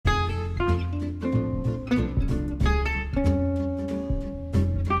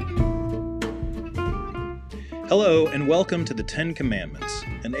Hello, and welcome to the Ten Commandments,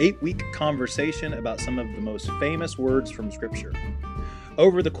 an 8-week conversation about some of the most famous words from Scripture.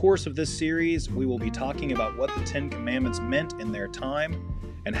 Over the course of this series, we will be talking about what the Ten Commandments meant in their time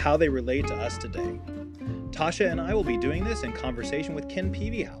and how they relate to us today. Tasha and I will be doing this in conversation with Ken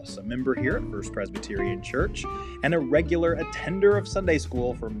Peavyhouse, a member here at First Presbyterian Church and a regular attender of Sunday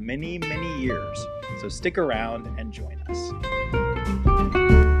school for many, many years. So stick around and join us.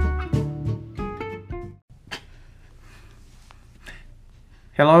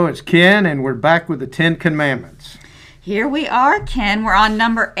 Hello, it's Ken, and we're back with the Ten Commandments. Here we are, Ken. We're on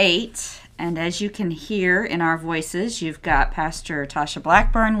number 8, and as you can hear in our voices, you've got Pastor Tasha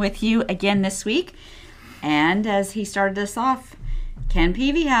Blackburn with you again this week. And as he started us off, Ken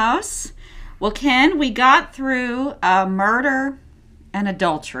Peavyhouse. Well, Ken, we got through murder and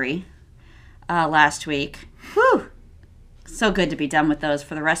adultery last week. Whew! So good to be done with those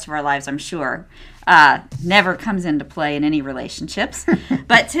for the rest of our lives, I'm sure. Never comes into play in any relationships.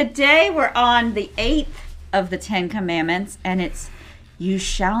 But today we're on the 8th of the Ten Commandments, and it's, you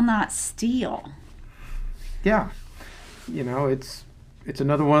shall not steal. Yeah. You know, it's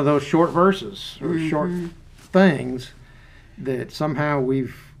another one of those short verses or short things that somehow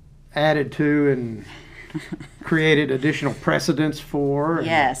we've added to and created additional precedents for.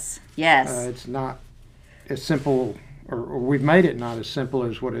 Yes. It's not as simple, or we've made it not as simple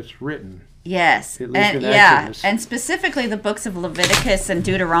as what it's written. Yes, At least in yeah, Exodus. and specifically the books of Leviticus and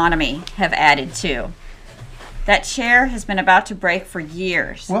Deuteronomy have added too. That chair has been about to break for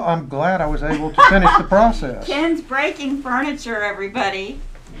years. Well, I'm glad I was able to finish the process. Ken's breaking furniture, everybody.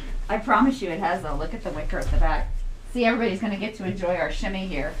 I promise you it has, though. Look at the wicker at the back. See, everybody's going to get to enjoy our shimmy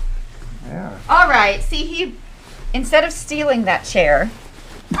here. Yeah. All right, see, instead of stealing that chair,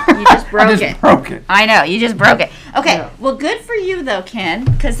 you just broke it. Broke it. I know, you just broke it. Okay, Yeah. Well, good for you, though, Ken,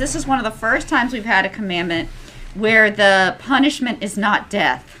 because this is one of the first times we've had a commandment where the punishment is not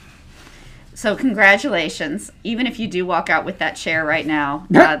death. So congratulations. Even if you do walk out with that chair right now,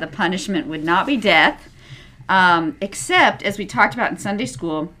 the punishment would not be death, except, as we talked about in Sunday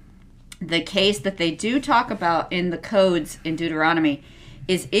school, the case that they do talk about in the codes in Deuteronomy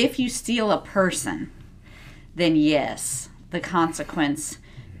is if you steal a person, then yes, the consequence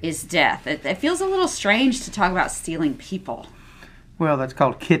is death. It feels a little strange to talk about stealing people. Well, that's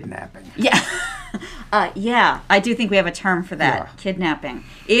called kidnapping. Yeah. Yeah, I do think we have a term for that, Yeah. kidnapping.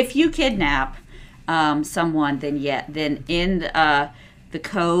 If you kidnap someone, then in the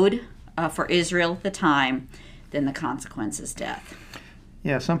code for Israel at the time, then the consequence is death.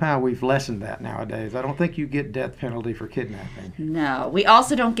 Yeah, somehow we've lessened that nowadays. I don't think you get death penalty for kidnapping. No, we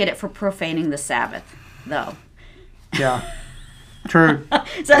also don't get it for profaning the Sabbath, though. Yeah, true.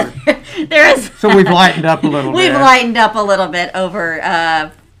 So there is. So we've lightened up a little bit. We've lightened up a little bit over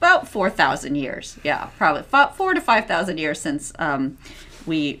about 4,000 years. Yeah, probably 4,000 to 5,000 years since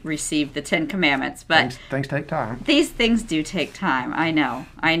we received the Ten Commandments. But Things take time. these things do take time. I know.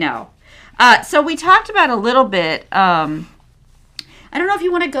 So we talked about a little bit. I don't know if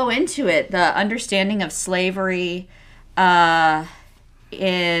you want to go into it. The understanding of slavery in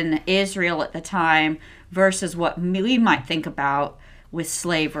Israel at the time versus what we might think about with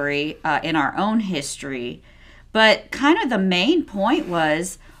slavery in our own history. But kind of the main point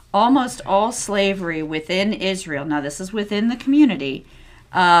was almost all slavery within Israel, now this is within the community,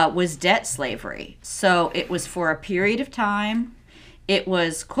 was debt slavery. So it was for a period of time. It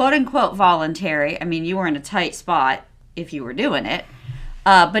was quote unquote voluntary. I mean, you were in a tight spot if you were doing it.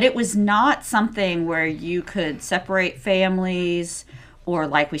 But it was not something where you could separate families or,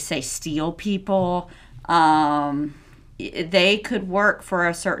 like we say, steal people. They could work for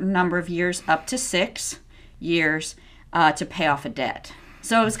a certain number of years, up to 6 years, to pay off a debt.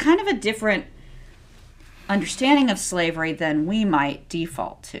 So it was kind of a different understanding of slavery than we might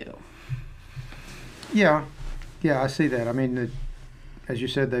default to. Yeah, I see that. I mean, as you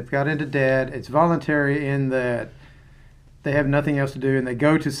said, they've got into debt. It's voluntary in that they have nothing else to do, and they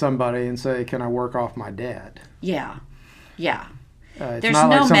go to somebody and say, "Can I work off my debt?" Yeah. It's There's not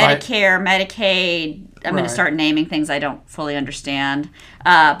no like somebody, Medicare, Medicaid. I'm going Right. to start naming things I don't fully understand.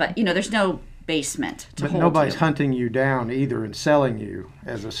 But, there's no basement to but hold nobody's you. hunting you down either and selling you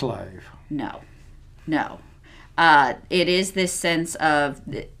as a slave. No. It is this sense of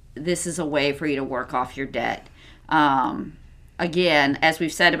this is a way for you to work off your debt. Again, as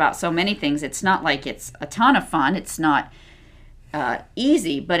we've said about so many things, it's not like it's a ton of fun. It's not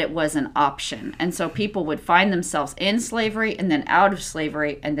easy, but it was an option. And so people would find themselves in slavery and then out of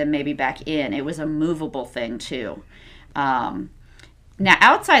slavery and then maybe back in. It was a movable thing too. Now,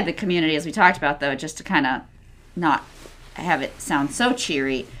 outside the community, as we talked about, though, just to kind of not have it sound so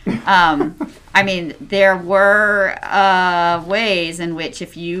cheery. I mean, there were ways in which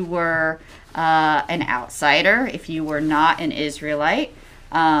if you were an outsider, if you were not an Israelite,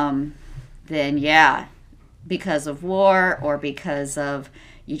 then yeah, because of war or because of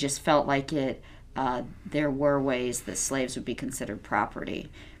you just felt like it, there were ways that slaves would be considered property.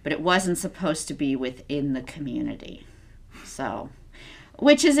 But it wasn't supposed to be within the community. So,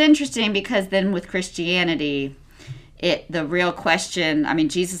 which is interesting because then with Christianity, the real question, I mean,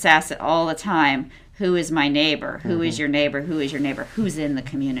 Jesus asks it all the time, who is my neighbor? Who is your neighbor? Who is your neighbor? Who's in the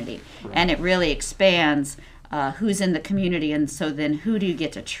community? Right. And it really expands who's in the community. And so then who do you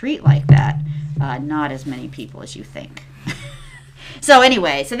get to treat like that? Not as many people as you think. So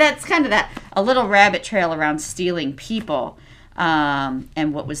anyway, so that's kind of a little rabbit trail around stealing people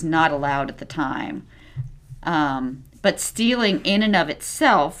and what was not allowed at the time. But stealing in and of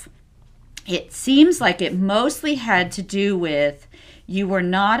itself, it seems like it mostly had to do with you were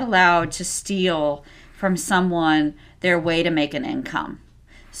not allowed to steal from someone their way to make an income.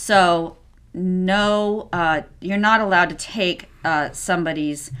 So no, you're not allowed to take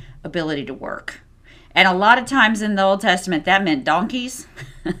somebody's ability to work. And a lot of times in the Old Testament, that meant donkeys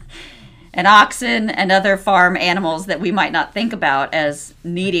and oxen and other farm animals that we might not think about as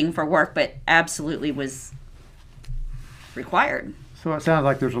needing for work, but absolutely was required. So it sounds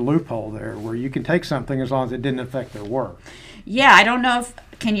like there's a loophole there where you can take something as long as it didn't affect their work. Yeah, I don't know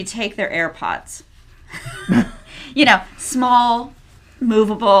can you take their AirPods? Small,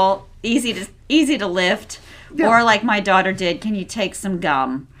 movable, easy to lift. Yeah. Or like my daughter did, can you take some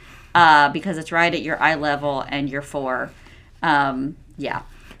gum? Because it's right at your eye level and you're 4. Yeah.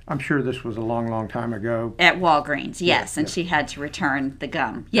 I'm sure this was a long, long time ago. At Walgreens, yes. And she had to return the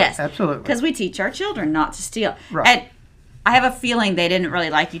gum. Yes. Yeah, absolutely. Because we teach our children not to steal. Right. And I have a feeling they didn't really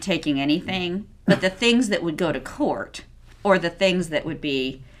like you taking anything, but the things that would go to court or the things that would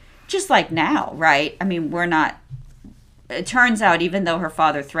be just like now, right? I mean, it turns out even though her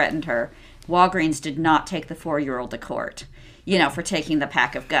father threatened her, Walgreens did not take the 4-year-old to court, for taking the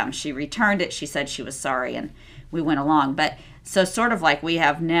pack of gum. She returned it. She said she was sorry, and we went along. But so sort of like we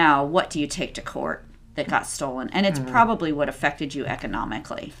have now, what do you take to court that got stolen? And it's probably what affected you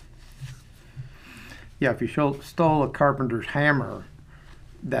economically. Yeah, if you stole a carpenter's hammer,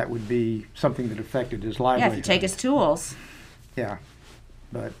 that would be something that affected his livelihood. Yeah, if you take his tools. Yeah,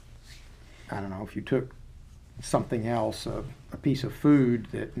 but I don't know, if you took something else, a piece of food,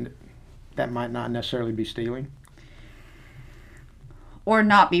 that might not necessarily be stealing. Or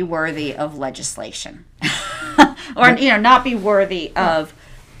not be worthy of legislation. Or, not be worthy of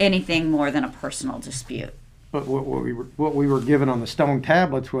anything more than a personal dispute. But what we were given on the stone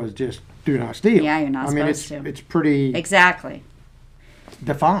tablets was just do not steal. Yeah, you're not supposed to. It's pretty exactly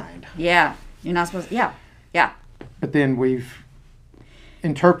defined. Yeah, you're not supposed to. Yeah. But then we've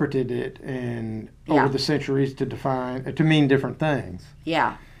interpreted it and over the centuries to mean different things.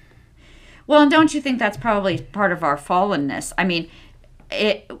 Yeah. Well, and don't you think that's probably part of our fallenness? I mean,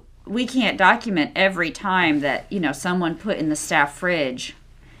 we can't document every time that, someone put in the staff fridge,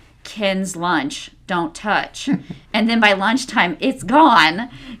 Ken's lunch, don't touch. And then by lunchtime, it's gone.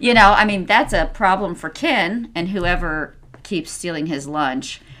 I mean, that's a problem for Ken and whoever keeps stealing his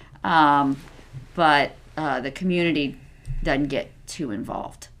lunch. But the community doesn't get too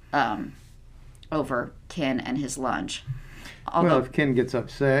involved over Ken and his lunch. Well, if Ken gets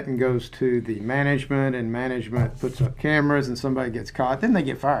upset and goes to the management and management puts up cameras and somebody gets caught, then they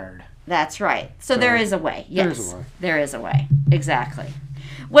get fired. That's right. So there is a way. Yes, there is a way. Exactly.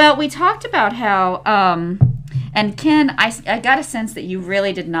 Well, we talked about how, and Ken, I got a sense that you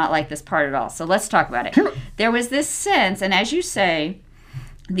really did not like this part at all. So let's talk about it. Sure. There was this sense, and as you say,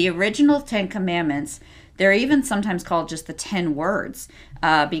 the original 10 Commandments, they're even sometimes called just the 10 words,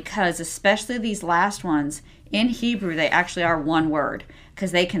 because especially these last ones, in Hebrew, they actually are one word,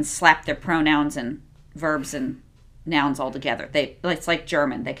 because they can slap their pronouns and verbs and nouns all together. It's like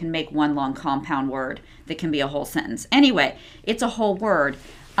German. They can make one long compound word that can be a whole sentence. Anyway, it's a whole word.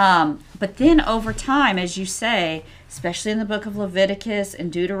 But then over time, as you say, especially in the book of Leviticus and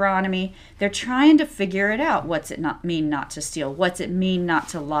Deuteronomy, they're trying to figure it out. What's it mean not to steal? What's it mean not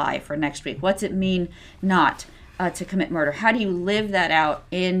to lie for next week? What's it mean not to commit murder? How do you live that out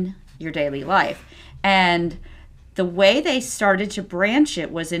in your daily life? And the way they started to branch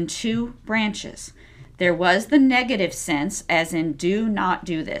it was in 2 branches. There was the negative sense, as in do not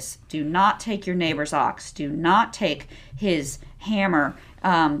do this. Do not take your neighbor's ox. Do not take his hammer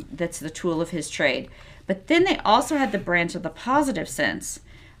that's the tool of his trade. But then they also had the branch of the positive sense,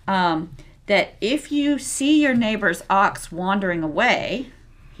 that if you see your neighbor's ox wandering away,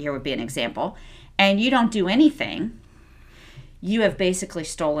 here would be an example, and you don't do anything, you have basically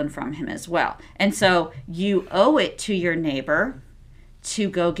stolen from him as well. And so you owe it to your neighbor to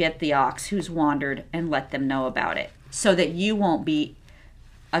go get the ox who's wandered and let them know about it, so that you won't be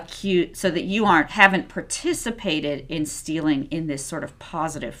accused, so that you haven't participated in stealing in this sort of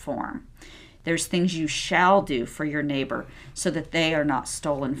positive form. There's things you shall do for your neighbor so that they are not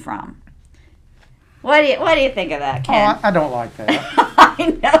stolen from. What do you think of that, Ken? I don't like that.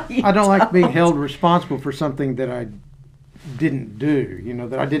 I know you I don't like being held responsible for something that I didn't do,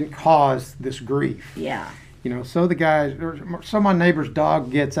 that I didn't cause this grief. Yeah. So my neighbor's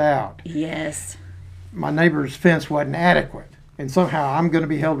dog gets out. Yes. My neighbor's fence wasn't adequate, and somehow I'm going to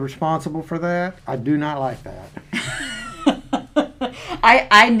be held responsible for that. I do not like that.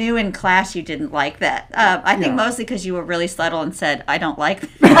 I knew in class you didn't like that. I think mostly because you were really subtle and said, I don't like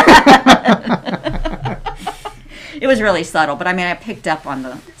that. It was really subtle, but I picked up on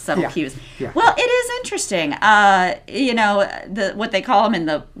the subtle cues. Yeah. Well, it is interesting. What they call them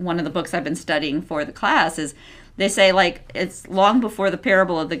in one of the books I've been studying for the class is, they say, it's long before the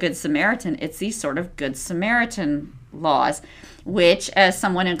parable of the Good Samaritan, it's these sort of Good Samaritan laws, which, as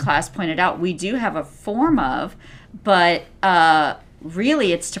someone in class pointed out, we do have a form of, but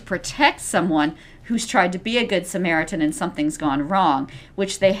really it's to protect someone who's tried to be a Good Samaritan and something's gone wrong,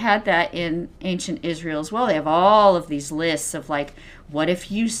 which they had that in ancient Israel as well. They have all of these lists of what if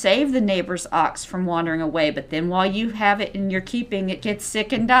you save the neighbor's ox from wandering away, but then while you have it in your keeping, it gets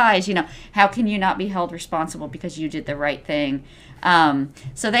sick and dies? How can you not be held responsible because you did the right thing?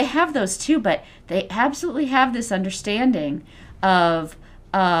 So they have those too, but they absolutely have this understanding of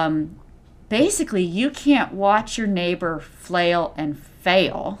basically you can't watch your neighbor flail and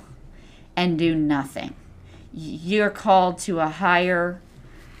fail and do nothing. You're called to a higher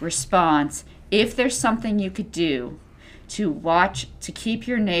response. If there's something you could do to keep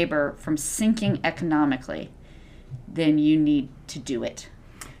your neighbor from sinking economically, then you need to do it.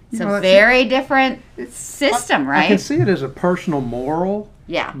 It's a very different system, right? I can see it as a personal moral.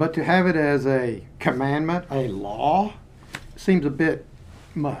 Yeah. But to have it as a commandment, a law, seems a bit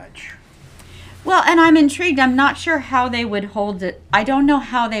much. Well, and I'm intrigued. I'm not sure how they would hold it. I don't know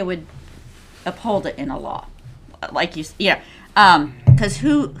how they would uphold it in a law. Because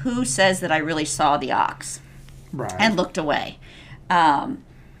who says that I really saw the ox? Right. And looked away. Or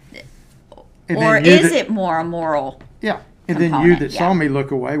is it more a moral? Yeah. And then you that saw me look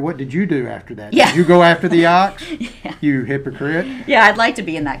away, what did you do after that? Yeah. Did you go after the ox? Yeah. You hypocrite. Yeah, I'd like to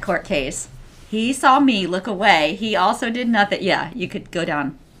be in that court case. He saw me look away. He also did nothing. Yeah, you could go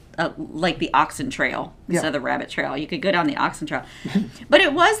down like the oxen trail instead of the rabbit trail. You could go down the oxen trail. But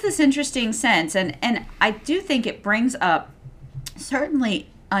it was this interesting sense, and I do think it brings up, certainly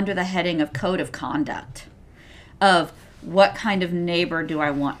under the heading of code of conduct, of what kind of neighbor do I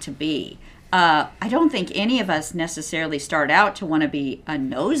want to be. I don't think any of us necessarily start out to want to be a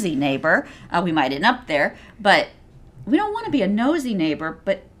nosy neighbor. We might end up there, but we don't want to be a nosy neighbor.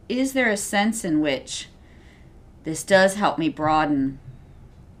 But is there a sense in which this does help me broaden?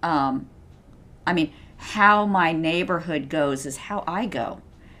 How my neighborhood goes is how I go,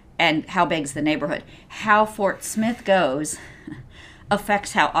 and how big's the neighborhood. How Fort Smith goes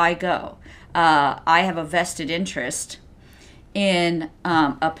affects how I go. I have a vested interest in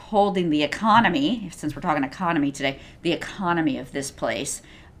upholding the economy, since we're talking economy today, the economy of this place,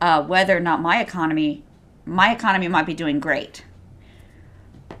 whether or not my economy might be doing great.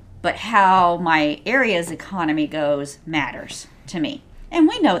 But how my area's economy goes matters to me. And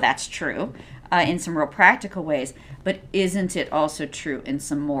we know that's true in some real practical ways, but isn't it also true in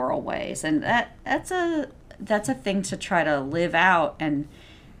some moral ways? And that's a thing to try to live out and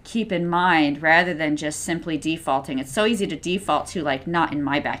keep in mind, rather than just simply defaulting. It's so easy to default to not in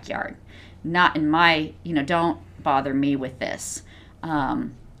my backyard, not in my, don't bother me with this.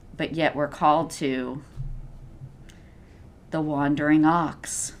 But yet we're called to the wandering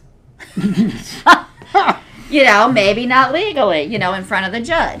ox. Maybe not legally, in front of the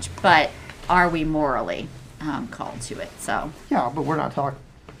judge, but are we morally called to it? So yeah, but we're not talking.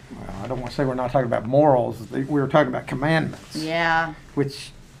 Well, I don't want to say we're not talking about morals. We were talking about commandments. Yeah. Which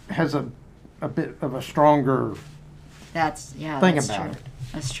has a bit of a stronger thing about true. it.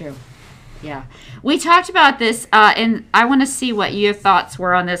 That's true. Yeah. We talked about this, and I want to see what your thoughts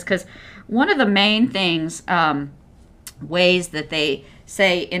were on this, because one of the main things, ways that they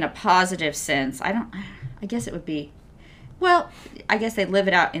say in a positive sense, I guess it would be, I guess they live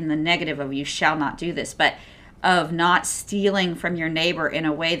it out in the negative of you shall not do this, but of not stealing from your neighbor in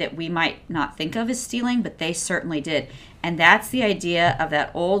a way that we might not think of as stealing, but they certainly did. And that's the idea of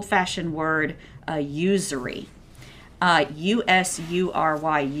that old-fashioned word, usury.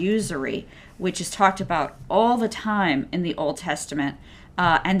 usury, usury, which is talked about all the time in the Old Testament,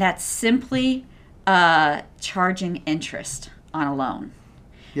 and that's simply charging interest on a loan.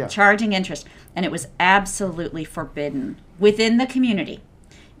 Yeah. Charging interest. And it was absolutely forbidden within the community.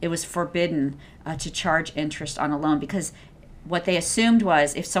 It was forbidden to charge interest on a loan, because what they assumed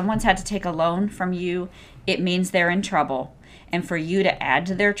was if someone's had to take a loan from you, it means they're in trouble. And for you to add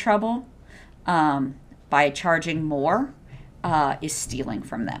to their trouble by charging more is stealing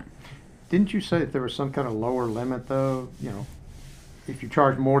from them. Didn't you say that there was some kind of lower limit, though? You know, if you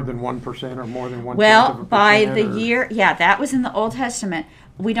charge more than 1% or more than 1/10 Well, of a by percent, the year, yeah, that was in the Old Testament.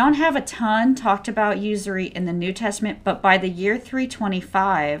 We don't have a ton talked about usury in the New Testament, but by the year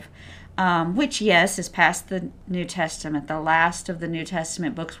 325, which, yes, is past the New Testament, the last of the New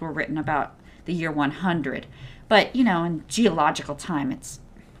Testament books were written about the year 100. But, you know, in geological time, it's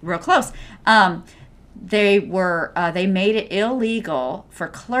real close. They made it illegal for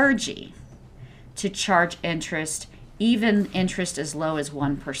clergy to charge interest, even interest as low as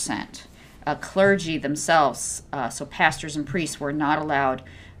 1%. Clergy themselves, so pastors and priests, were not allowed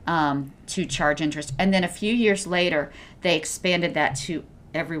to charge interest. And then a few years later, they expanded that to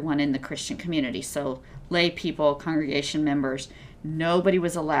everyone in the Christian community. So lay people, congregation members, nobody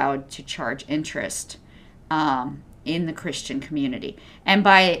was allowed to charge interest in the Christian community. And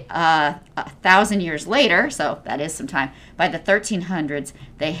by 1,000 years later, so that is some time, by the 1300s,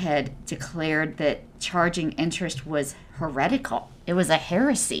 they had declared that charging interest was heretical. It was a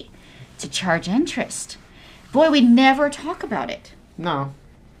heresy to charge interest. Boy, we never talk about it. No,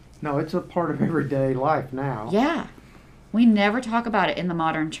 it's a part of everyday life now. Yeah, we never talk about it in the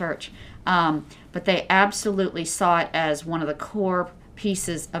modern church. But they absolutely saw it as one of the core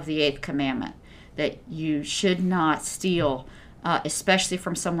pieces of the 8th commandment, that you should not steal, especially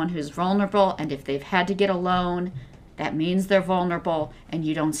from someone who's vulnerable. And if they've had to get a loan, that means they're vulnerable, and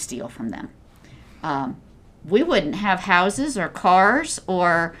you don't steal from them. We wouldn't have houses or cars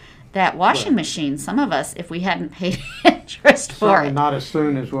or that washing machine, some of us, if we hadn't paid interest for Certainly it. not as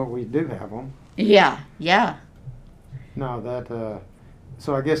soon as what we do have them. Yeah. No,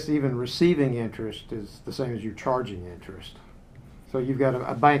 so I guess even receiving interest is the same as you charging interest. So you've got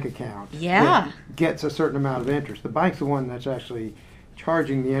a bank account Yeah. that gets a certain amount of interest. The bank's the one that's actually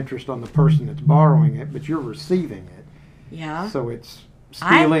charging the interest on the person that's borrowing it, but you're receiving it. Yeah. So it's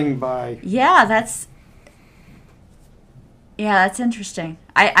stealing by... Yeah, that's interesting.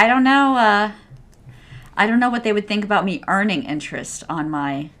 I don't know. I don't know what they would think about me earning interest on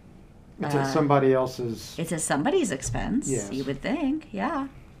my. It's at somebody else's... It's at somebody's expense. Yes. You would think, yeah.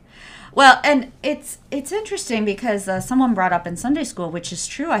 Well, and it's interesting because someone brought up in Sunday school, which is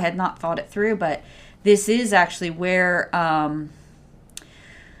true. I had not thought it through, but this is actually where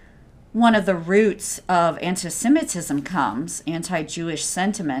one of the roots of anti-Semitism comes, anti-Jewish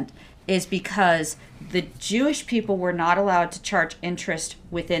sentiment, is because the Jewish people were not allowed to charge interest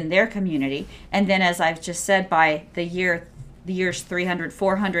within their community. And then, as I've just said, by the years 300,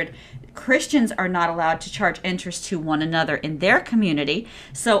 400, Christians are not allowed to charge interest to one another in their community.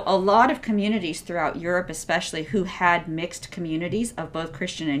 So a lot of communities throughout Europe, especially, who had mixed communities of both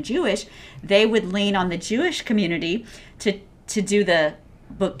Christian and Jewish, they would lean on the Jewish community to do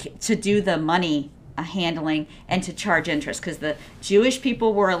the money handling and to charge interest, because the Jewish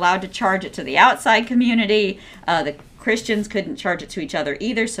people were allowed to charge it to the outside community. The Christians couldn't charge it to each other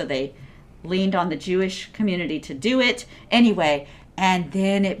either, so they leaned on the Jewish community to do it anyway. And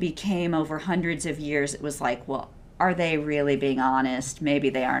then it became, over hundreds of years, it was like, well, are they really being honest? Maybe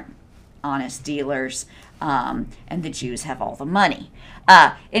they aren't honest dealers, and the Jews have all the money.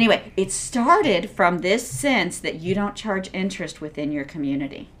 Anyway, it started from this sense that you don't charge interest within your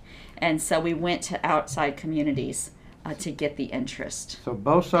community. And so we went to outside communities to get the interest. So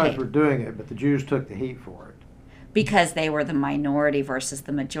both sides Okay. were doing it, but the Jews took the heat for it. Because they were the minority versus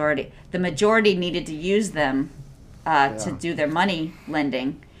the majority. The majority needed to use them to do their money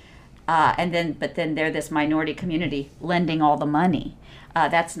lending. But then they're this minority community lending all the money.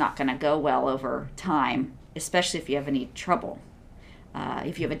 That's not going to go well over time, especially if you have any trouble.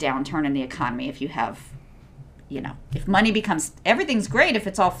 If you have a downturn in the economy, if you have... if money becomes, everything's great if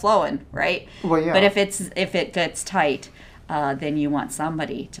it's all flowing, right? Well, yeah. But if it gets tight, then you want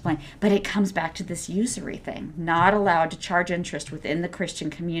somebody to blame. But it comes back to this usury thing. Not allowed to charge interest within the Christian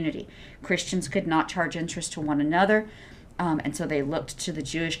community. Christians could not charge interest to one another, and so they looked to the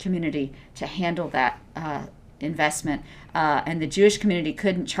Jewish community to handle that investment. And the Jewish community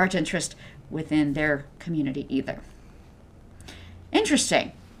couldn't charge interest within their community either.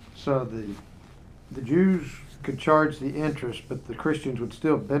 Interesting. So the Jews could charge the interest, but the Christians would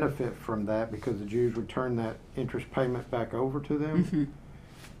still benefit from that because the Jews would turn that interest payment back over to them. Mm-hmm.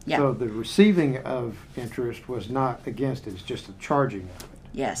 Yeah. So the receiving of interest was not against it; it's just the charging of it.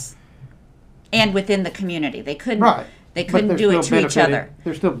 Yes. And within the community, they couldn't. Right. They But couldn't they're do it still to each other.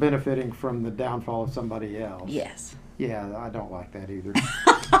 They're still benefiting from the downfall of somebody else. Yes. Yeah, I don't like that either.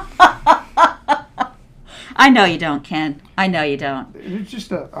 I know you don't, Ken. I know you don't. It's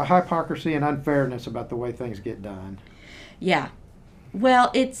just a hypocrisy and unfairness about the way things get done. Yeah.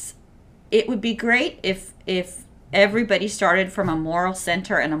 Well, it would be great if everybody started from a moral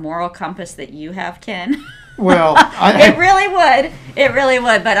center and a moral compass that you have, Ken. Well, it really would. It really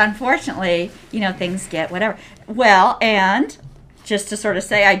would. But unfortunately, things get whatever. Well, and just to sort of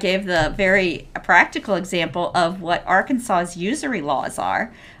say, I gave the very practical example of what Arkansas's usury laws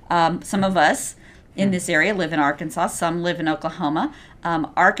are. Some of us in this area live in Arkansas. Some live in Oklahoma.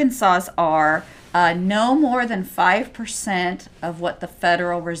 Arkansas's are no more than 5% of what the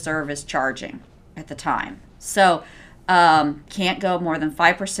Federal Reserve is charging at the time. So can't go more than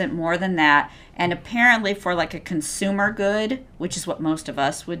 5% more than that. And apparently for like a consumer good, which is what most of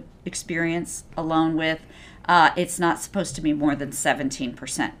us would experience a loan with, it's not supposed to be more than 17%,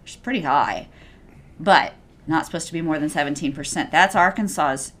 which is pretty high. But not supposed to be more than 17%. That's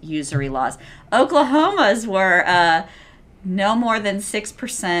Arkansas's usury laws. Oklahoma's were no more than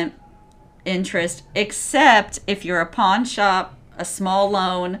 6% interest, except if you're a pawn shop, a small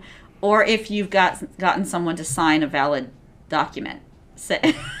loan, or if you've gotten someone to sign a valid document.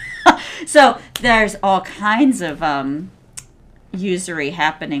 So there's all kinds of usury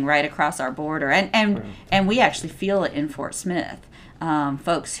happening right across our border, and we actually feel it in Fort Smith.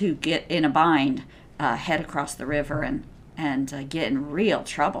 Folks who get in a bind head across the river and get in real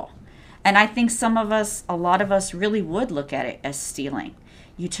trouble. And I think a lot of us really would look at it as stealing.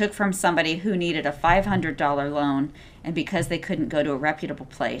 You took from somebody who needed a $500 loan, and because they couldn't go to a reputable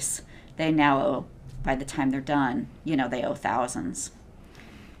place, they now owe, by the time they're done, they owe thousands.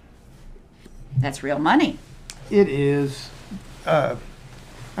 That's real money. It is.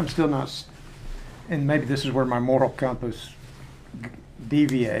 I'm still not, and maybe this is where my moral compass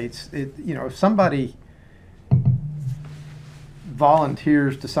deviates. If somebody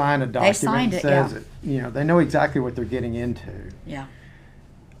volunteers to sign a document that says it, they know exactly what they're getting into. Yeah.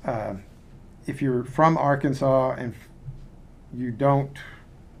 If you're from Arkansas and you don't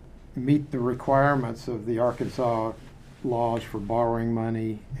meet the requirements of the Arkansas laws for borrowing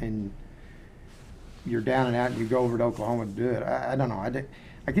money and you're down and out and you go over to Oklahoma to do it, I don't know.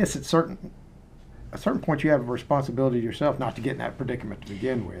 I guess at a certain point you have a responsibility to yourself not to get in that predicament to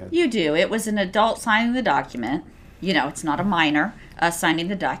begin with. You do. It was an adult signing the document. It's not a minor signing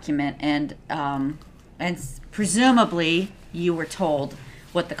the document, and presumably you were told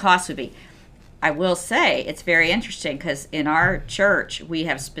what the cost would be. I will say it's very interesting because in our church we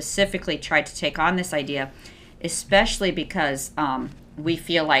have specifically tried to take on this idea, especially because we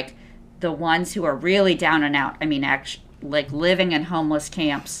feel like the ones who are really down and out, like living in homeless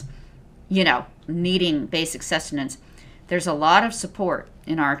camps, needing basic sustenance, there's a lot of support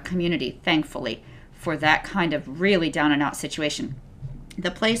in our community, thankfully, for that kind of really down and out situation.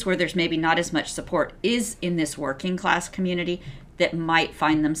 The place where there's maybe not as much support is in this working class community that might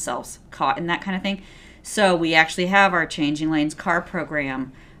find themselves caught in that kind of thing. So we actually have our Changing Lanes car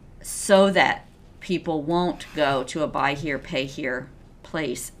program so that people won't go to a buy here, pay here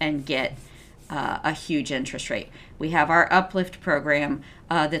place and get a huge interest rate. We have our Uplift program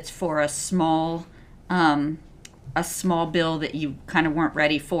that's for a small bill that you kind of weren't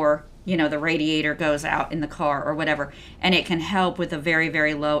ready for. The radiator goes out in the car or whatever, and it can help with a very,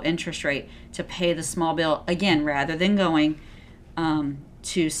 very low interest rate to pay the small bill, again, rather than going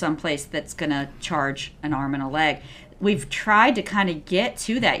to some place that's going to charge an arm and a leg. We've tried to kind of get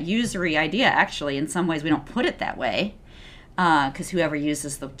to that usury idea. Actually, in some ways we don't put it that way because whoever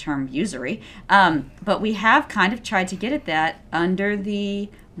uses the term usury, but we have kind of tried to get at that under the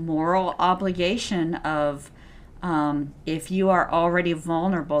moral obligation of if you are already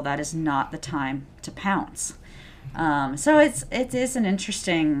vulnerable, that is not the time to pounce. So it is an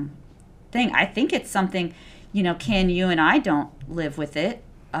interesting thing. I think it's something, Ken, you and I don't live with it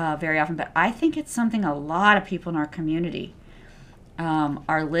very often, but I think it's something a lot of people in our community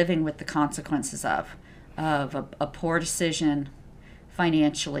are living with the consequences of a poor decision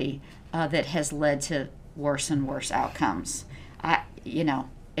financially that has led to worse and worse outcomes. I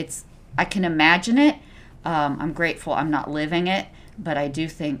can imagine it. I'm grateful I'm not living it, but I do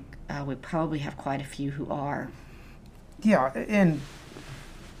think we probably have quite a few who are. Yeah, and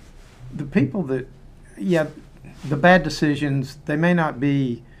the people that, the bad decisions, they may not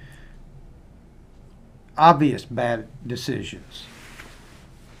be obvious bad decisions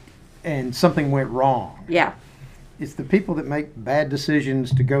and something went wrong. Yeah. It's the people that make bad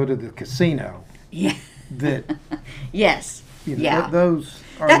decisions to go to the casino Yeah. that, Yes. you know, Yeah. those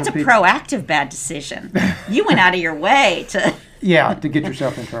are That's the a people, proactive bad decision. You went out of your way to yeah, to get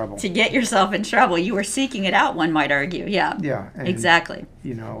yourself in trouble. to get yourself in trouble. You were seeking it out, one might argue. Yeah. Yeah. And, Exactly.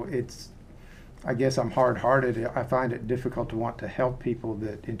 you know, I guess I'm hard-hearted. I find it difficult to want to help people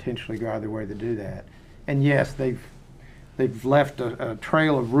that intentionally go out of their way to do that. And yes, they've left a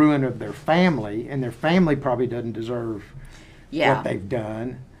trail of ruin of their family, and their family probably doesn't deserve Yeah. what they've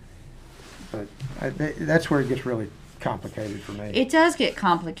done. But that's where it gets really complicated for me. It does get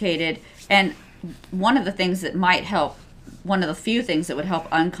complicated, and one of the things that might help, one of the few things that would help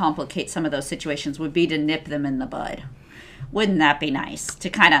uncomplicate some of those situations would be to nip them in the bud. Wouldn't that be nice to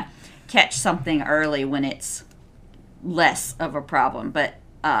kind of catch something early when it's less of a problem? But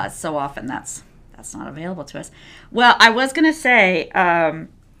so often that's not available to us. Well, I was going to say,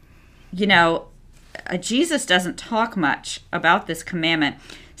 Jesus doesn't talk much about this commandment.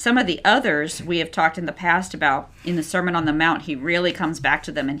 Some of the others we have talked in the past about in the Sermon on the Mount, he really comes back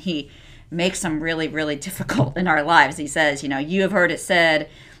to them and he makes them really, really difficult in our lives. He says, you have heard it said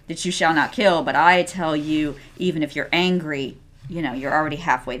that you shall not kill, but I tell you, even if you're angry, you're already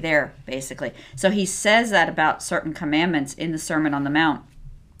halfway there, basically. So he says that about certain commandments in the Sermon on the Mount.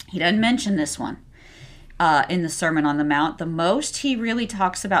 He doesn't mention this one in the Sermon on the Mount. The most he really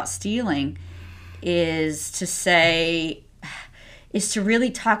talks about stealing is to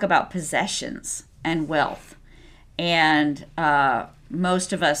really talk about possessions and wealth. And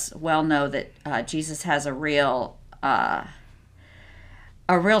most of us well know that Jesus has a real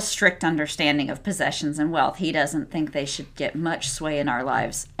strict understanding of possessions and wealth. He doesn't think they should get much sway in our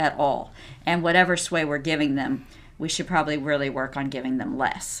lives at all. And whatever sway we're giving them, we should probably really work on giving them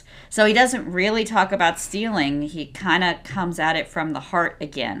less. So he doesn't really talk about stealing. He kind of comes at it from the heart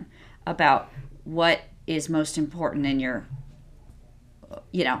again about what is most important in your,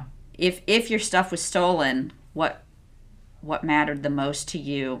 if your stuff was stolen, what mattered the most to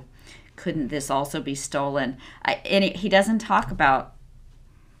you? Couldn't this also be stolen? He doesn't talk about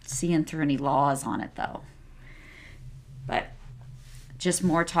seeing through any laws on it, though. But just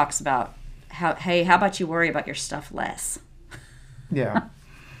more talks about how about you worry about your stuff less? Yeah.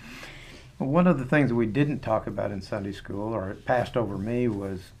 Well, one of the things that we didn't talk about in Sunday school, or it passed over me,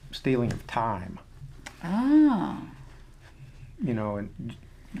 was stealing of time. Oh. And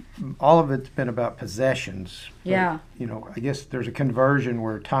all of it's been about possessions. But, Yeah. I guess there's a conversion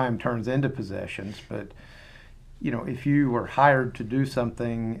where time turns into possessions. But, if you were hired to do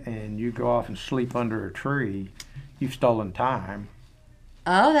something and you go off and sleep under a tree, you've stolen time.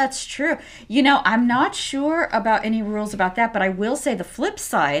 Oh, that's true. I'm not sure about any rules about that, but I will say the flip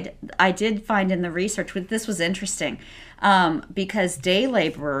side, I did find in the research, this was interesting, because day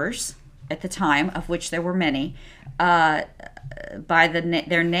laborers at the time, of which there were many, by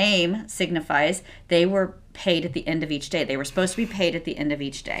their name signifies they were paid at the end of each day. They were supposed to be paid at the end of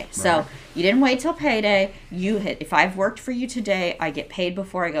each day. Right. So you didn't wait till payday. If I've worked for you today, I get paid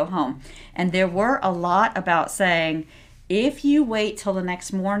before I go home. And there were a lot about saying, if you wait till the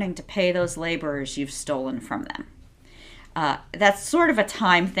next morning to pay those laborers, you've stolen from them. That's sort of a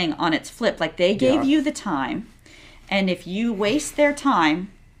time thing on its flip. Like they gave you the time, and if you waste their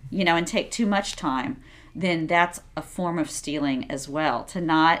time, and take too much time, then that's a form of stealing as well, to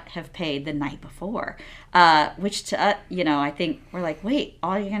not have paid the night before. Which to I think we're like, wait,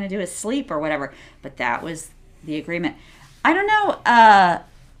 all you're going to do is sleep or whatever. But that was the agreement. I don't know.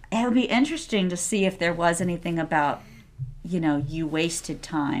 It would be interesting to see if there was anything about, you wasted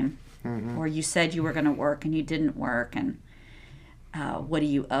time, or you said you were going to work and you didn't work, and what do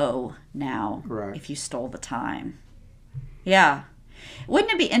you owe now if you stole the time? Yeah.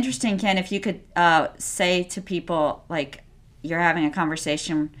 Wouldn't it be interesting, Ken, if you could say to people, like, you're having a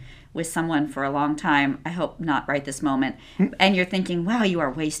conversation with someone for a long time, I hope not right this moment, and you're thinking, wow, you are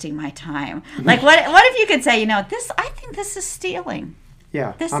wasting my time. Like, what if you could say, I think this is stealing.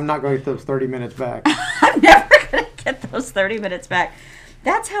 Yeah, I'm not going to get those 30 minutes back. I'm never going to get those 30 minutes back.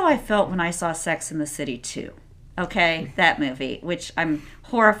 That's how I felt when I saw Sex and the City 2. Okay, that movie, which I'm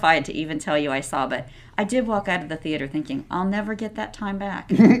horrified to even tell you I saw, but I did walk out of the theater thinking, I'll never get that time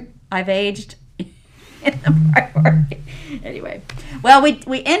back. I've aged in the priority. Anyway, well,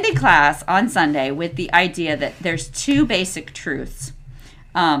 we ended class on Sunday with the idea that there's two basic truths,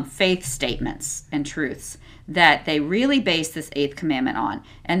 faith statements and truths, that they really base this 8th commandment on.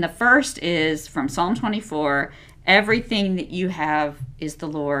 And the first is from Psalm 24, everything that you have is the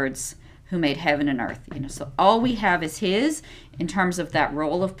Lord's, who made heaven and earth. So all we have is his in terms of that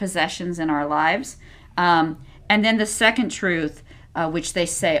role of possessions in our lives. And then the second truth, which they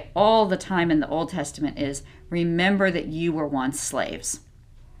say all the time in the Old Testament, is remember that you were once slaves.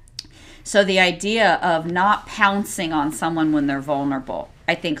 So the idea of not pouncing on someone when they're vulnerable,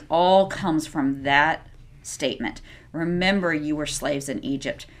 I think all comes from that statement. Remember you were slaves in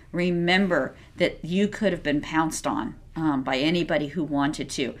Egypt. Remember that you could have been pounced on by anybody who wanted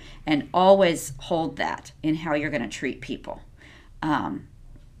to. And always hold that in how you're going to treat people.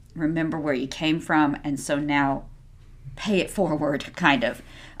 Remember where you came from, and so now pay it forward, kind of,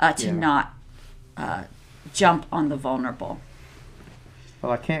 to not jump on the vulnerable.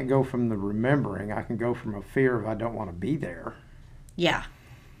 Well, I can't go from the remembering. I can go from a fear of I don't want to be there. Yeah.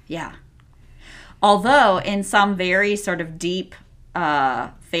 Although in some very sort of deep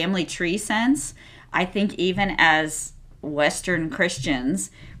family tree sense, I think even as Western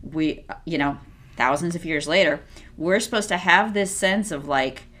Christians, we, thousands of years later, we're supposed to have this sense of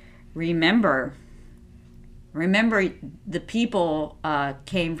like, remember the people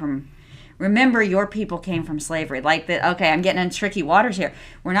remember your people came from slavery. Like that, okay, I'm getting in tricky waters here.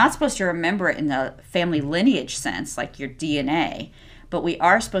 We're not supposed to remember it in the family lineage sense, like your DNA, but we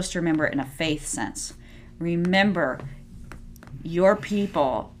are supposed to remember it in a faith sense. Remember your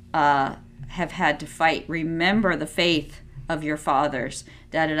people have had to fight. Remember the faith of your fathers,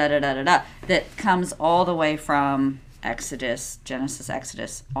 that comes all the way from Genesis,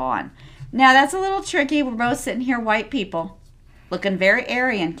 Exodus on. Now that's a little tricky. We're both sitting here, white people, looking very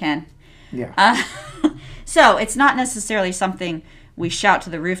Aryan, Ken. Yeah. So it's not necessarily something we shout to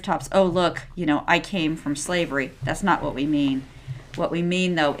the rooftops, oh, look, I came from slavery. That's not what we mean. What we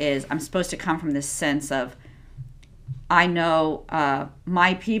mean, though, is I'm supposed to come from this sense of, I know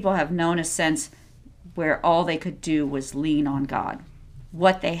my people have known a sense where all they could do was lean on God.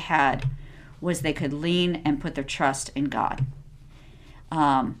 What they had was they could lean and put their trust in God.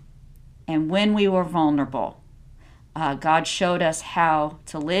 And when we were vulnerable, God showed us how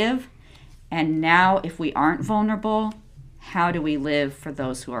to live. And now, if we aren't vulnerable, how do we live for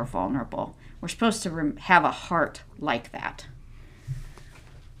those who are vulnerable? We're supposed to have a heart like that.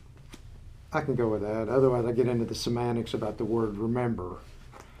 I can go with that. Otherwise, I get into the semantics about the word remember.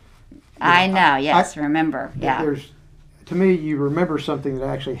 I know, yes, remember. Yeah. To me, you remember something that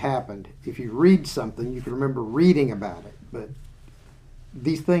actually happened. If you read something, you can remember reading about it. But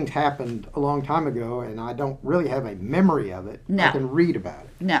these things happened a long time ago, and I don't really have a memory of it. No. I can read about it.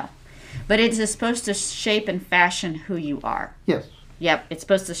 No. But it's supposed to shape and fashion who you are. Yes. Yep. It's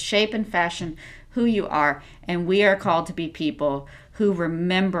supposed to shape and fashion who you are. And we are called to be people who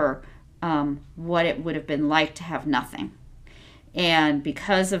remember what it would have been like to have nothing. And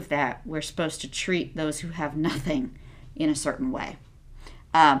because of that, we're supposed to treat those who have nothing in a certain way.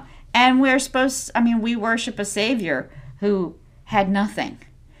 And we're supposed, we worship a Savior who had nothing.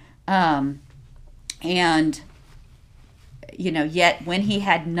 Yet when he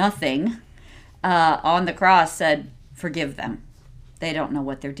had nothing on the cross said, forgive them. They don't know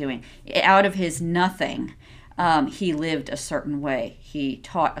what they're doing. Out of his nothing, he lived a certain way. He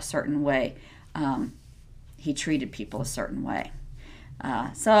taught a certain way. He treated people a certain way.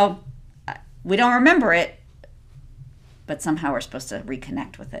 So we don't remember it, but somehow we're supposed to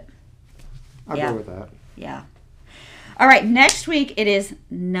reconnect with it. I'll go with that. Yeah. All right, next week it is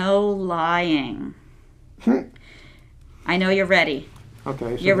no lying. I know you're ready.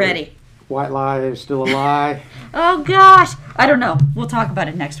 Okay. So you're ready. White lie is still a lie. Oh, gosh. I don't know. We'll talk about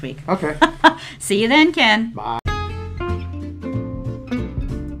it next week. Okay. See you then, Ken. Bye.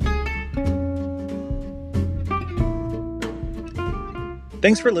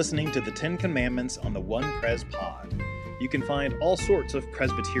 Thanks for listening to the 10 Commandments on the One Pres Pod. You can find all sorts of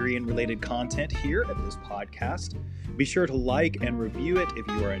Presbyterian-related content here at this podcast. Be sure to like and review it if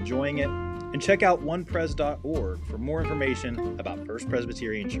you are enjoying it, and check out onepres.org for more information about First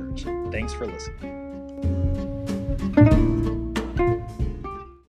Presbyterian Church. Thanks for listening.